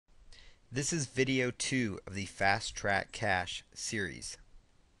This is video 2 of the Fast Track Cash series.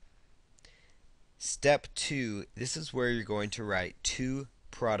 Step 2, this is where you're going to write 2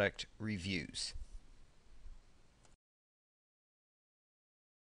 product reviews.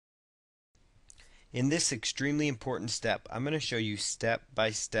 In this extremely important step, I'm going to show you step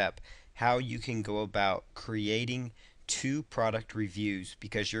by step how you can go about creating 2 product reviews,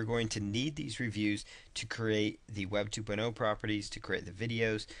 because you're going to need these reviews to create the Web 2.0 properties, to create the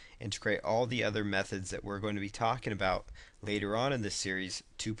videos, and to create all the other methods that we're going to be talking about later on in this series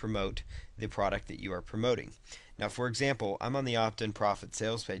to promote the product that you are promoting. Now, for example, I'm on the opt-in profit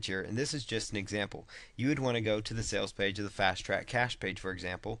sales page here, and this is just an example. You would want to go to the sales page of the Fast Track Cash page, for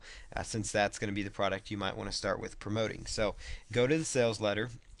example, since that's going to be the product you might want to start with promoting. So go to the sales letter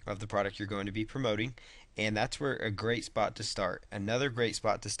of the product you're going to be promoting, and that's where a great spot to start. Another great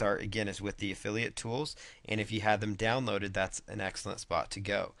spot to start, again, is with the affiliate tools, and if you had them downloaded, that's an excellent spot to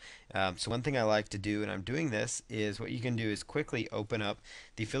go. So one thing I like to do, and I'm doing this, is what you can do is quickly open up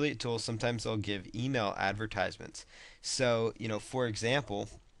the affiliate tools. Sometimes they'll give email advertisements. So, for example,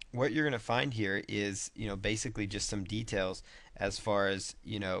 what you're going to find here is, basically just some details as far as,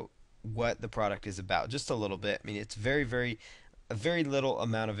 what the product is about, just a little bit. I mean, it's a very little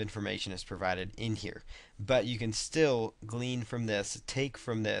amount of information is provided in here, but you can still glean from this, take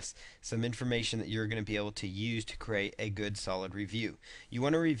from this some information that you're going to be able to use to create a good solid review. You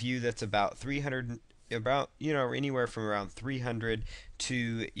want a review that's about 300, anywhere from around 300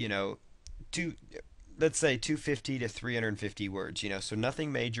 to, to let's say 250 to 350 words, so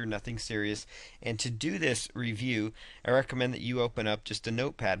nothing major, nothing serious. And to do this review, I recommend that you open up just a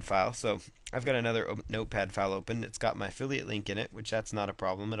notepad file. So I've got another notepad file open. It's got my affiliate link in it, which that's not a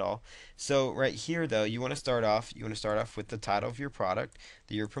problem at all. So right here though, you want to start off with the title of your product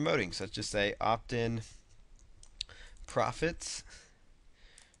that you're promoting. So let's just say opt-in profits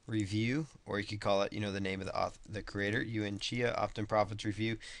review, or you could call it, the name of the creator, Yuen Chia, opt-in profits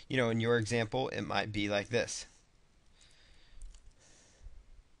review. In your example, it might be like this: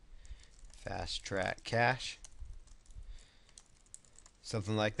 Fast Track Cash,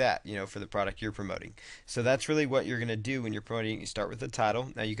 something like that, for the product you're promoting. So that's really what you're going to do when you're promoting. You start with the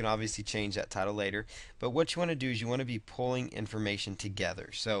title. Now you can obviously change that title later, but what you want to do is you want to be pulling information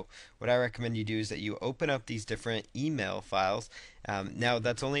together. So what I recommend you do is that you open up these different email files. Now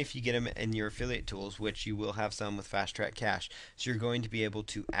that's only if you get them in your affiliate tools, which you will have some with Fast Track Cash. So you're going to be able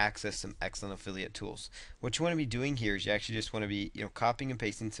to access some excellent affiliate tools. What you want to be doing here is you actually just want to be copying and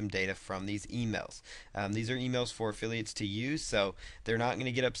pasting some data from these emails. These are emails for affiliates to use, so they're not going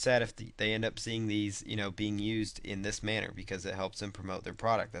to get upset if they end up seeing these being used in this manner, because it helps them promote their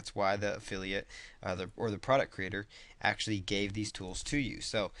product. That's why the affiliate or the product creator actually gave these tools to you.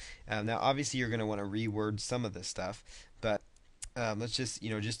 So now obviously you're going to want to reword some of this stuff, but let's just,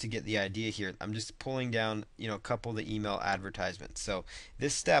 just to get the idea here, I'm just pulling down, a couple of the email advertisements. So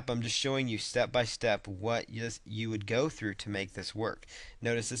this step, I'm just showing you step by step what you would go through to make this work.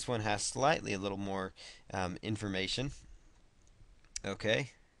 Notice this one has slightly a little more information. Okay.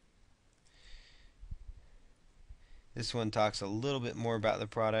 This one talks a little bit more about the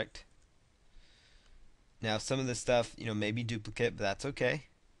product. Now some of this stuff, may be duplicate, but that's okay.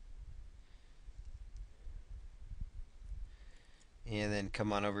 And then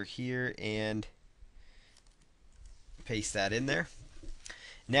come on over here and paste that in there.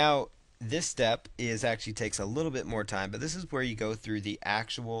 Now this step actually takes a little bit more time, but this is where you go through the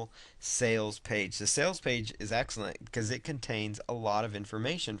actual sales page. The sales page is excellent because it contains a lot of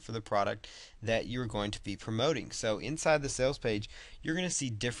information for the product that you're going to be promoting. So inside the sales page, you're going to see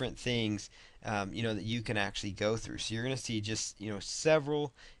different things that you can actually go through. So you're going to see just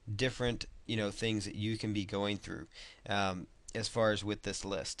several different things that you can be going through as far as with this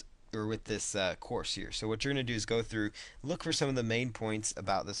list, or with this course here. So what you're going to do is go through, look for some of the main points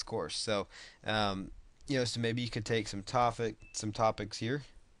about this course. So so maybe you could take some topics here.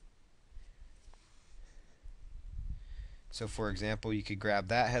 So for example, you could grab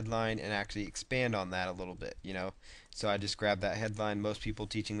that headline and actually expand on that a little bit, So I just grabbed that headline. Most people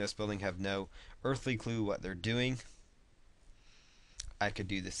teaching this building have no earthly clue what they're doing. I could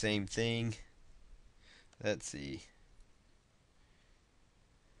do the same thing. Let's see.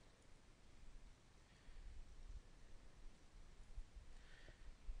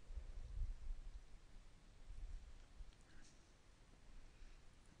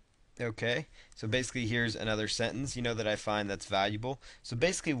 Okay, so basically here's another sentence, that I find that's valuable. So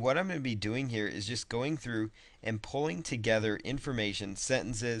basically what I'm going to be doing here is just going through and pulling together information,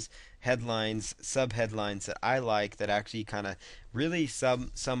 sentences, headlines, subheadlines that I like that actually kind of really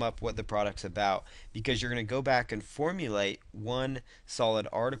sum up what the product's about, because you're going to go back and formulate one solid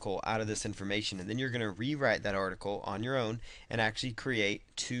article out of this information, and then you're going to rewrite that article on your own and actually create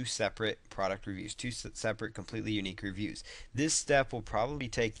two separate product reviews, two separate completely unique reviews. This step will probably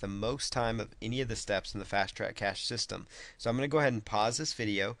take the most time of any of the steps in the fast track cache system. So I'm going to go ahead and pause this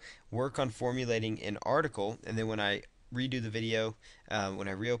video, work on formulating an article, and then when I redo the video, when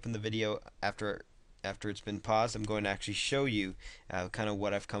I reopen the video after it's been paused, I'm going to actually show you kind of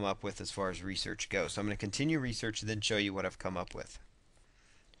what I've come up with as far as research goes. So I'm going to continue research and then show you what I've come up with.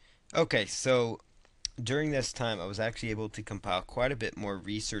 Okay, so during this time, I was actually able to compile quite a bit more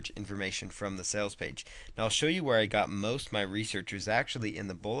research information from the sales page. Now I'll show you where I got most of my research was actually in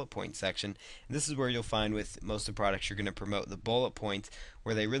the bullet point section. And this is where you'll find with most of the products you're going to promote the bullet points,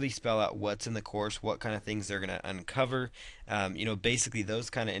 where they really spell out what's in the course, what kind of things they're going to uncover, basically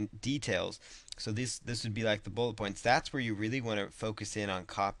those kind of details. So this would be like the bullet points. That's where you really want to focus in on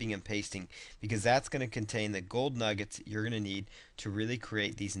copying and pasting, because that's going to contain the gold nuggets you're going to need to really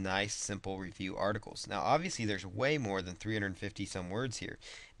create these nice, simple review articles. Now, obviously, there's way more than 350 some words here.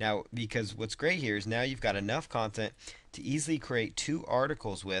 Now, because what's great here is now you've got enough content to easily create two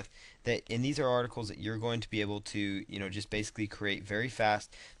articles with that, and these are articles that you're going to be able to, just basically create very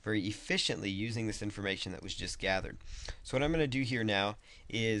fast, very efficiently using this information that was just gathered. So what I'm going to do here now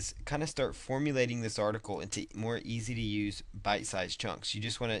is kind of start formulating this article into more easy to use bite-sized chunks. You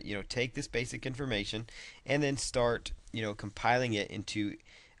just want to, take this basic information and then start, compiling it into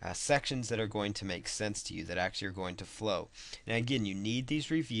sections that are going to make sense to you, that actually are going to flow. Now again, you need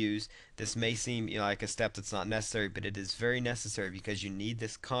these reviews. This may seem like a step that's not necessary, but it is very necessary, because you need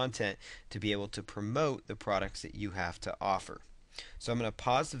this content to be able to promote the products that you have to offer. So I'm going to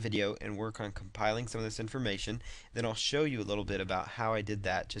pause the video and work on compiling some of this information. Then I'll show you a little bit about how I did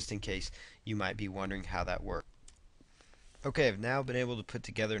that, just in case you might be wondering how that works. Okay, I've now been able to put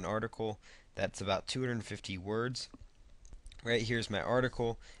together an article that's about 250 words. Right here's my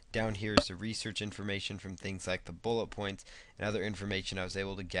article. Down here is the research information from things like the bullet points and other information I was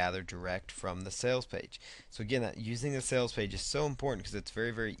able to gather direct from the sales page. So again, using the sales page is so important, because it's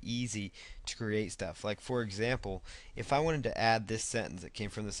very, very easy to create stuff. Like, for example, if I wanted to add this sentence that came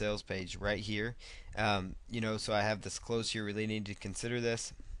from the sales page right here, so I have this close here, really need to consider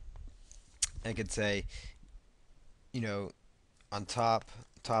this. I could say, on top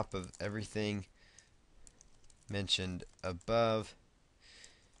of everything mentioned above,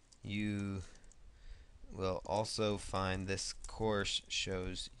 you will also find this course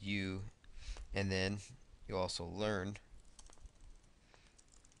shows you, and then you also learn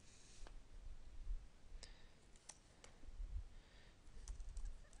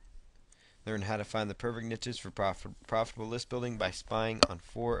how to find the perfect niches for profitable list building by spying on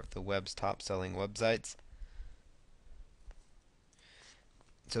 4 of the web's top selling websites.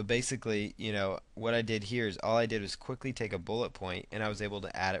 So basically, what I did here is all I did was quickly take a bullet point, and I was able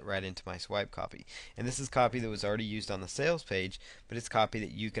to add it right into my swipe copy. And this is copy that was already used on the sales page, but it's copy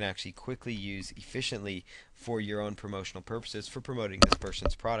that you can actually quickly use efficiently for your own promotional purposes, for promoting this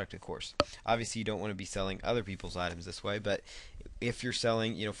person's product, of course. Obviously, you don't want to be selling other people's items this way, but if you're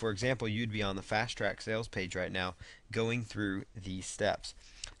selling, for example, you'd be on the fast track sales page right now going through these steps.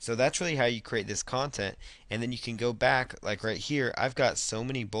 So that's really how you create this content, and then you can go back, like right here, I've got so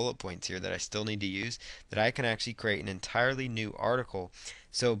many bullet points here that I still need to use, that I can actually create an entirely new article.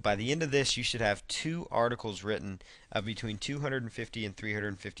 So by the end of this, you should have 2 articles written of between 250 and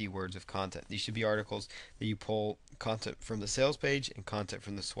 350 words of content. These should be articles that you pull content from the sales page and content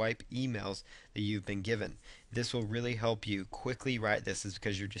from the swipe emails that you've been given. This will really help you quickly write this, is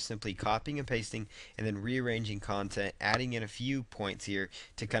because you're just simply copying and pasting and then rearranging content, adding in a few points here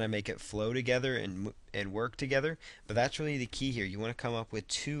to kind of make it flow together and work together. But that's really the key here. You want to come up with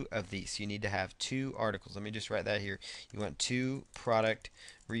 2 of these. You need to have 2 articles. Let me just write that here. You want 2 product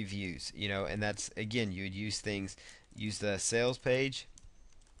reviews, and that's, again, you would use the sales page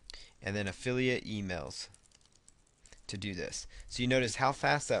and then affiliate emails to do this. So you notice how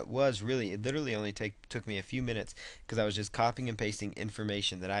fast that was. Really, it literally only took me a few minutes, because I was just copying and pasting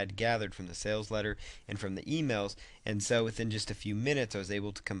information that I had gathered from the sales letter and from the emails, and so within just a few minutes I was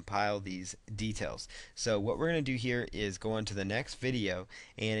able to compile these details. So what we're going to do here is go on to the next video,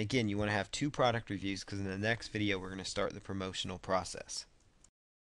 and again, you want to have 2 product reviews, because in the next video we're going to start the promotional process.